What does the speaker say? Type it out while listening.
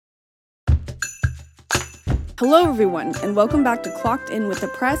Hello, everyone, and welcome back to Clocked In with the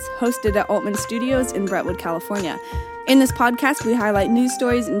Press, hosted at Altman Studios in Brentwood, California. In this podcast, we highlight news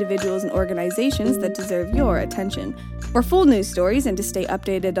stories, individuals, and organizations that deserve your attention. For full news stories and to stay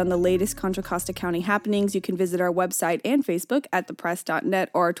updated on the latest Contra Costa County happenings, you can visit our website and Facebook at thepress.net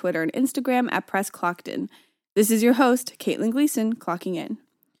or our Twitter and Instagram at PressClockedIn. This is your host, Caitlin Gleason, clocking in.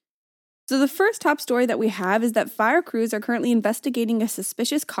 So the first top story that we have is that fire crews are currently investigating a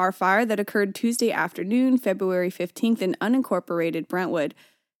suspicious car fire that occurred Tuesday afternoon, February 15th in unincorporated Brentwood.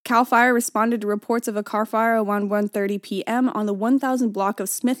 CAL FIRE responded to reports of a car fire around 1:30 p.m. on the 1000 block of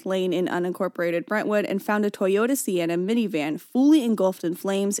Smith Lane in unincorporated Brentwood and found a Toyota Sienna minivan fully engulfed in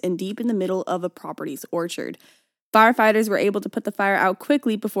flames and deep in the middle of a property's orchard. Firefighters were able to put the fire out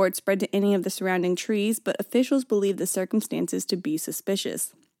quickly before it spread to any of the surrounding trees, but officials believe the circumstances to be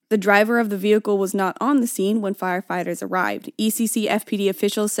suspicious. The driver of the vehicle was not on the scene when firefighters arrived. ECC FPD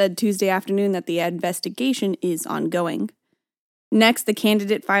officials said Tuesday afternoon that the investigation is ongoing. Next, the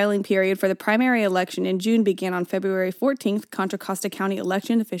candidate filing period for the primary election in June began on February 14th, Contra Costa County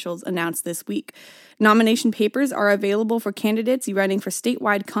election officials announced this week. Nomination papers are available for candidates running for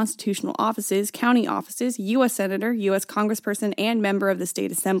statewide constitutional offices, county offices, U.S. Senator, U.S. Congressperson, and member of the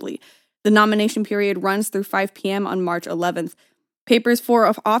State Assembly. The nomination period runs through 5 p.m. on March 11th. Papers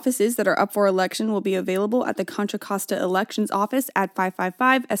for offices that are up for election will be available at the Contra Costa Elections Office at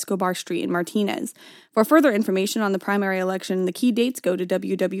 555 Escobar Street in Martinez. For further information on the primary election and the key dates, go to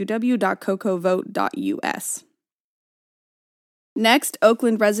www.cocovote.us. Next,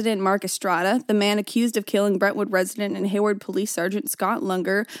 Oakland resident Mark Estrada, the man accused of killing Brentwood resident and Hayward Police Sergeant Scott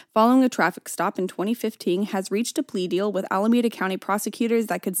Lunger following a traffic stop in 2015, has reached a plea deal with Alameda County prosecutors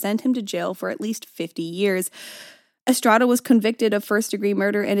that could send him to jail for at least 50 years. Estrada was convicted of first-degree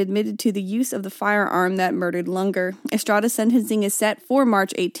murder and admitted to the use of the firearm that murdered Lunger. Estrada's sentencing is set for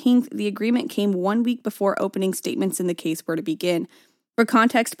March 18th. The agreement came 1 week before opening statements in the case were to begin. For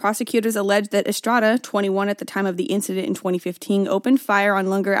context, prosecutors alleged that Estrada, 21 at the time of the incident in 2015, opened fire on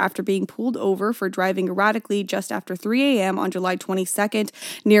Lunger after being pulled over for driving erratically just after 3 a.m. on July 22nd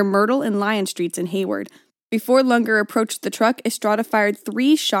near Myrtle and Lyon Streets in Hayward. Before Lunger approached the truck, Estrada fired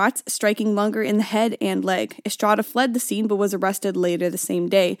 3 shots, striking Lunger in the head and leg. Estrada fled the scene but was arrested later the same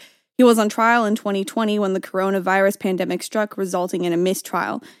day. He was on trial in 2020 when the coronavirus pandemic struck, resulting in a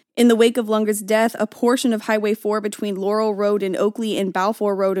mistrial. In the wake of Lunger's death, a portion of Highway 4 between Laurel Road in Oakley and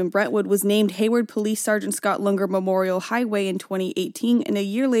Balfour Road in Brentwood was named Hayward Police Sergeant Scott Lunger Memorial Highway in 2018, and a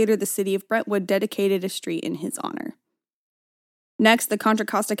year later the city of Brentwood dedicated a street in his honor. Next, the Contra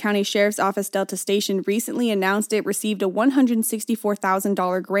Costa County Sheriff's Office Delta Station recently announced it received a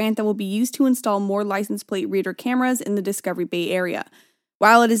 $164,000 grant that will be used to install more license plate reader cameras in the Discovery Bay area.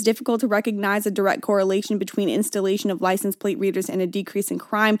 While it is difficult to recognize a direct correlation between installation of license plate readers and a decrease in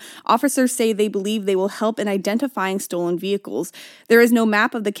crime, officers say they believe they will help in identifying stolen vehicles. There is no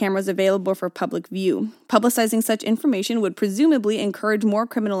map of the cameras available for public view. Publicizing such information would presumably encourage more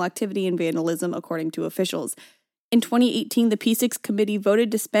criminal activity and vandalism, according to officials. In 2018, the P6 committee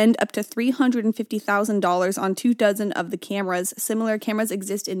voted to spend up to $350,000 on 24 of the cameras. Similar cameras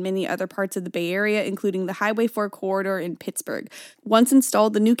exist in many other parts of the Bay Area, including the Highway 4 corridor in Pittsburgh. Once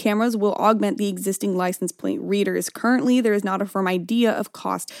installed, the new cameras will augment the existing license plate readers. Currently, there is not a firm idea of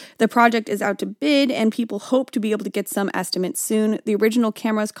cost. The project is out to bid, and people hope to be able to get some estimates soon. The original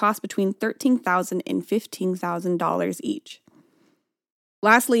cameras cost between $13,000 and $15,000 each.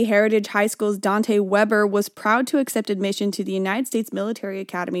 Lastly, Heritage High School's Dante Weber was proud to accept admission to the United States Military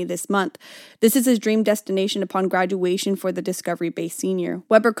Academy this month. This is his dream destination upon graduation for the Discovery Bay senior.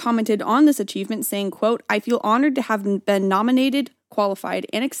 Weber commented on this achievement saying, quote, "I feel honored to have been nominated, qualified,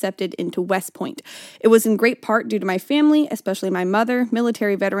 and accepted into West Point. It was in great part due to my family, especially my mother,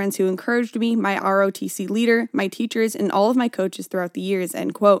 military veterans who encouraged me, my ROTC leader, my teachers, and all of my coaches throughout the years,"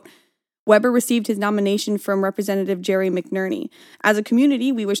 end quote. Weber received his nomination from Representative Jerry McNerney. As a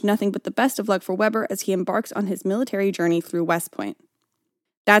community, we wish nothing but the best of luck for Weber as he embarks on his military journey through West Point.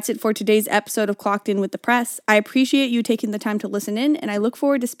 That's it for today's episode of Clocked In with the Press. I appreciate you taking the time to listen in, and I look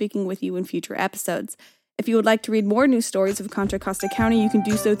forward to speaking with you in future episodes. If you would like to read more news stories of Contra Costa County, you can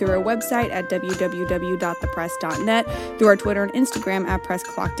do so through our website at www.thepress.net, through our Twitter and Instagram at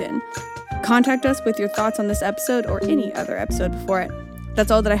PressClockedIn. Contact us with your thoughts on this episode or any other episode before it. That's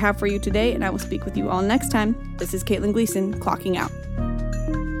all that I have for you today, and I will speak with you all next time. This is Caitlin Gleason, clocking out.